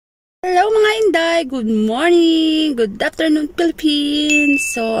Hi! Good morning! Good afternoon, Philippines!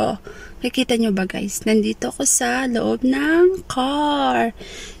 So, nakikita nyo ba guys? Nandito ako sa loob ng car.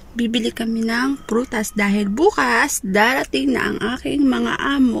 Bibili kami ng prutas dahil bukas darating na ang aking mga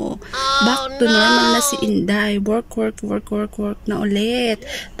amo. Back to normal na si Inday. Work na ulit.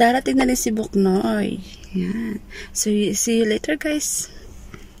 Darating na rin si Buknoy. Yan. So, see you later guys.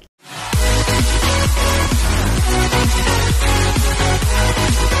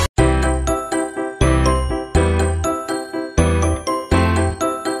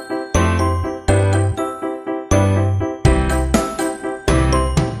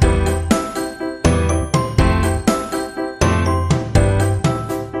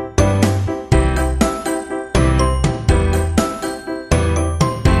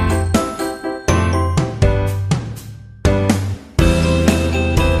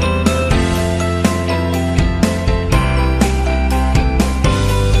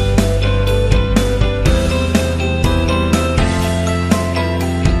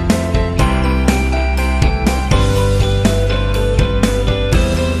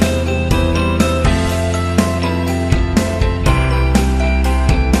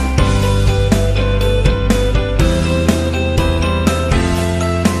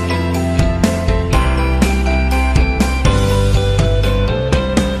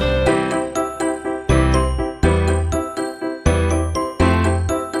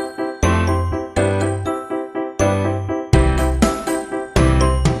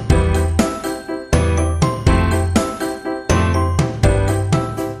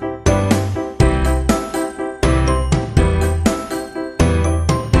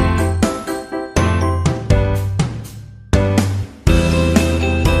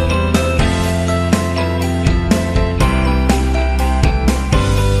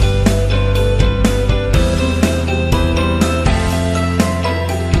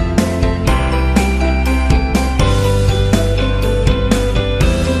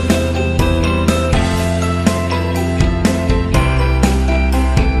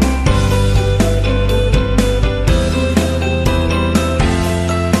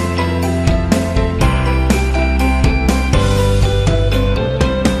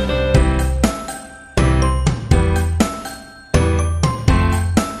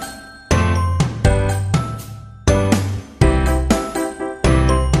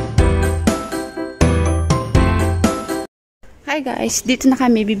 Hi guys, dito na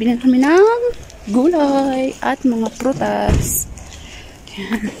kami. Bibili na kami ng gulay at mga prutas.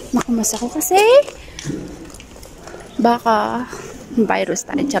 Yan. Makamas ako kasi baka virus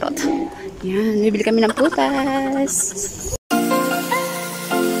tayo. Charot. Yan, bibili kami ng prutas.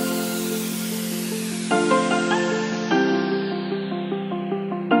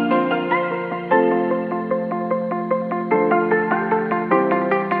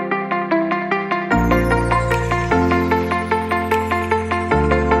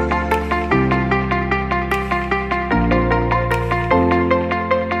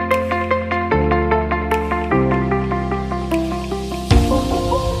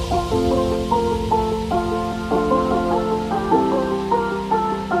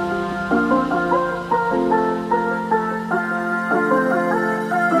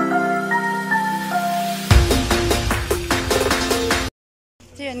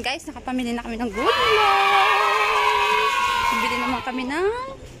 So yun guys, nakapamili na kami ng gulay. Bibili naman kami ng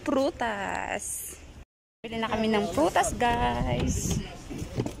prutas. Bibili na kami ng prutas guys.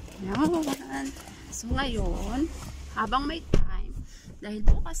 Yan. So ngayon, habang may time, dahil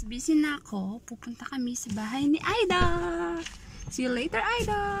bukas busy na ako, pupunta kami sa bahay ni Aida. See you later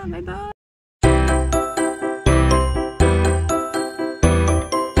Aida. Bye bye.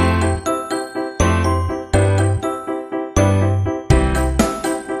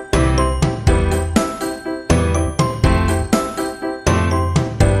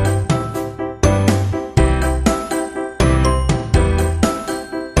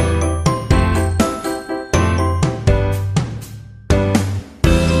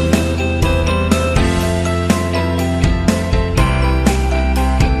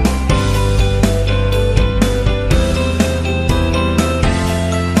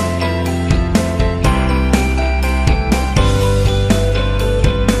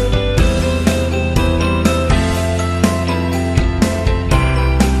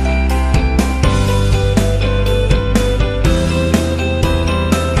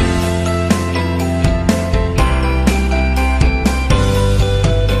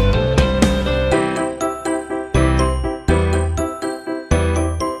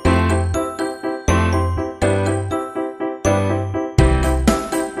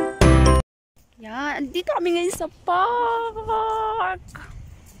 Andito kami ngayon sa park.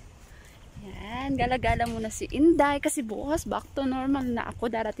 Yan. Yan, gala-gala muna si Inday kasi bukas back to normal na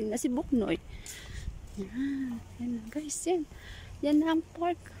ako. Darating na si Buknoy. Yan, yan na guys, yan. Yan na ang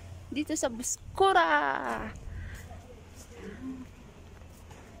park dito sa Buskura.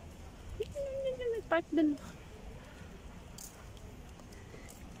 May park dun.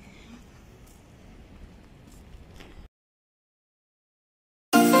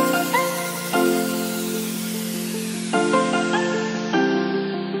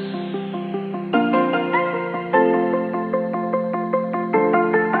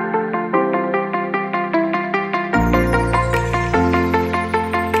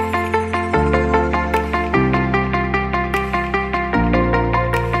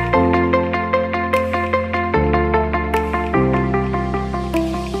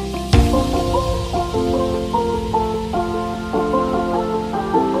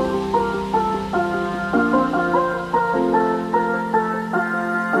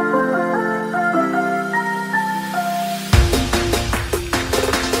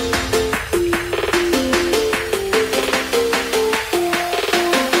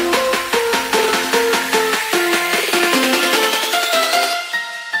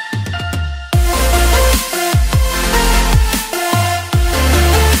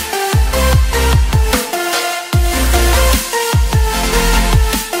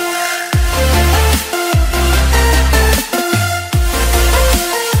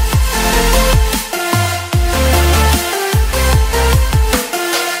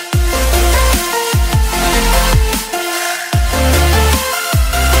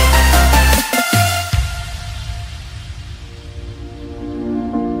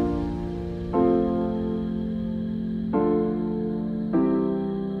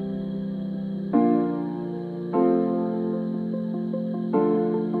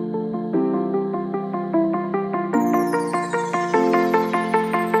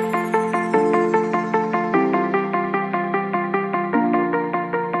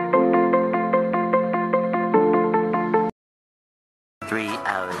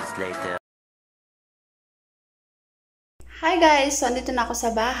 Later. Hi guys! So, andito na ako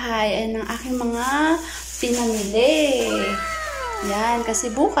sa bahay. Ayan ang aking mga pinamili. Yan,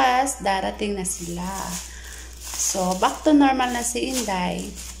 kasi bukas, darating na sila. So, back to normal na si Inday.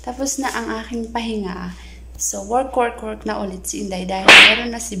 Tapos na ang aking pahinga. So, work na ulit si Inday dahil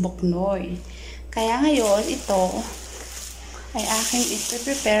meron na si Buknoy. Kaya ngayon, ito ay aking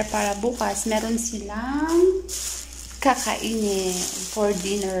i-prepare para bukas meron silang kakainin for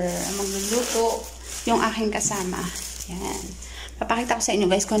dinner. Magluluto yung aking kasama. Yan. Papakita ko sa inyo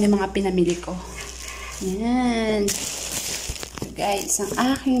guys kung ano yung mga pinamili ko. Yan. So guys, ang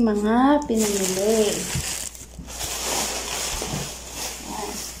aking mga pinamili.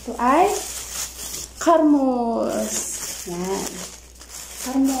 Yan. Ito ay karmos. Yan.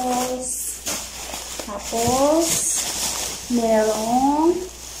 Karmos. Tapos, merong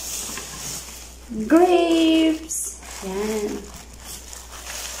grapes. Yan.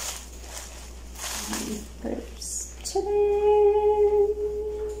 Grapes. Tadaan!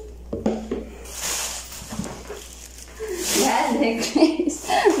 Yan, grapes.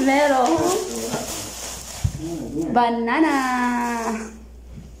 Merong banana.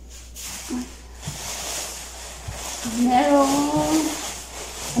 Merong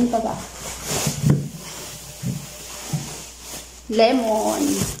ano pa ba? Lemon.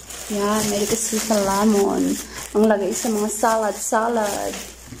 Yan, may kasi sa lemon. Ang lagay sa mga salad.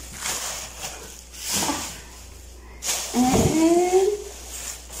 And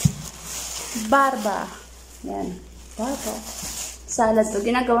barba. Yan. Barba. Salad to.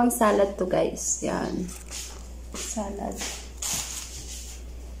 Ginagawang salad to guys. Yan. Salad.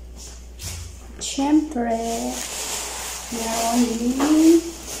 Siyempre, meron din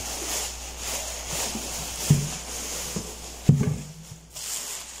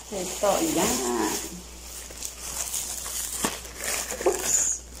ito. Yan. Oops.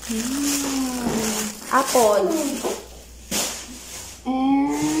 Apple.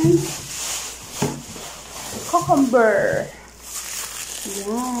 And cucumber.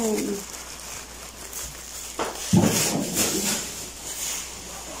 Yan.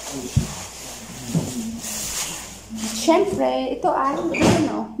 Siyempre, ito ay,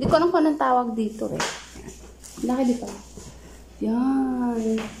 ano, di ko alam kung anong tawag dito eh. Laki dito.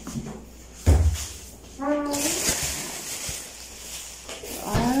 Yan.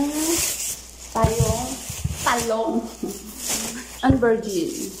 Talong.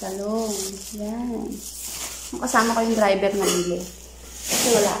 Unvirgin. Talong. Yan. Kasama ko yung driver na nili. Kasi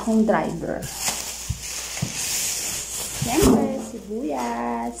wala akong driver. Siyempre,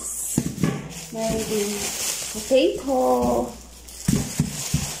 sibuyas. May din potato.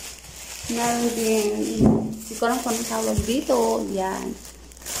 Meron din, hindi ko alam kung ano tawag dito. Yan.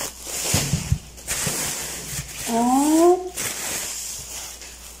 At,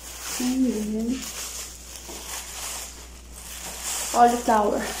 ayun.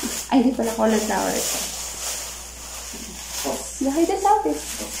 Cauliflower. Ay, hindi pala cauliflower ito. Hide the selfie.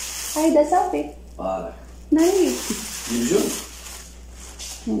 Hide the selfie. Nice.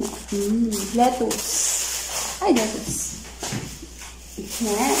 Lettuce. Ay, lettuce.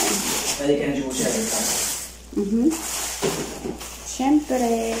 Yan. Pwede ka na dyan mo siya.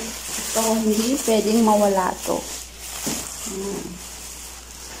 Siyempre, ito hindi pwedeng mawala to.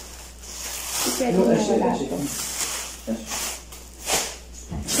 Hindi pwedeng mawala to.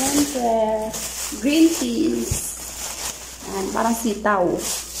 Siyempre, green peas. Yan, parang sitaw.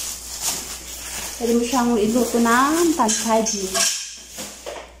 Pwede mo siyang iluto ng pancake.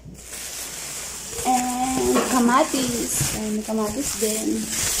 And kamatis. And may kamatis din.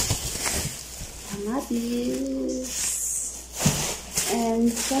 Kamatis. And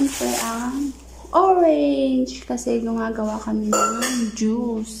siyempre ang orange. Kasi gumagawa kami ng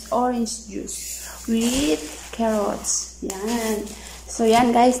juice. Orange juice. With carrots. Yan. So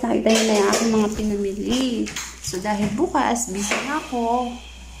yan guys, nakita nyo na yung aking mga pinamili. So dahil bukas, busy na ako.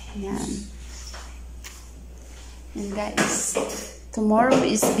 Yan. And guys, tomorrow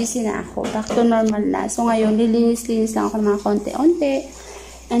is busy na ako. Back to normal na. So ngayon, lilinis-linis lang ako ng mga konti-onti.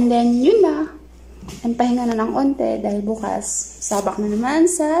 And then, yun na. And pahinga na ng onte dahil bukas, sabak na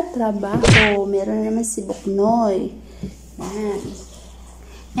naman sa trabaho. Meron na naman si Buknoy. Yan.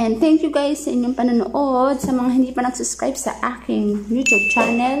 And thank you guys sa inyong panonood. Sa mga hindi pa nag-subscribe sa aking YouTube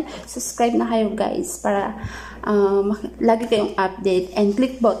channel, subscribe na kayo guys para lagi kayong update and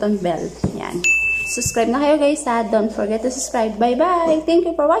click button bell. Yan. Subscribe na kayo guys ha. Don't forget to subscribe. Bye bye. Thank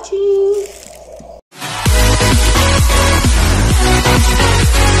you for watching.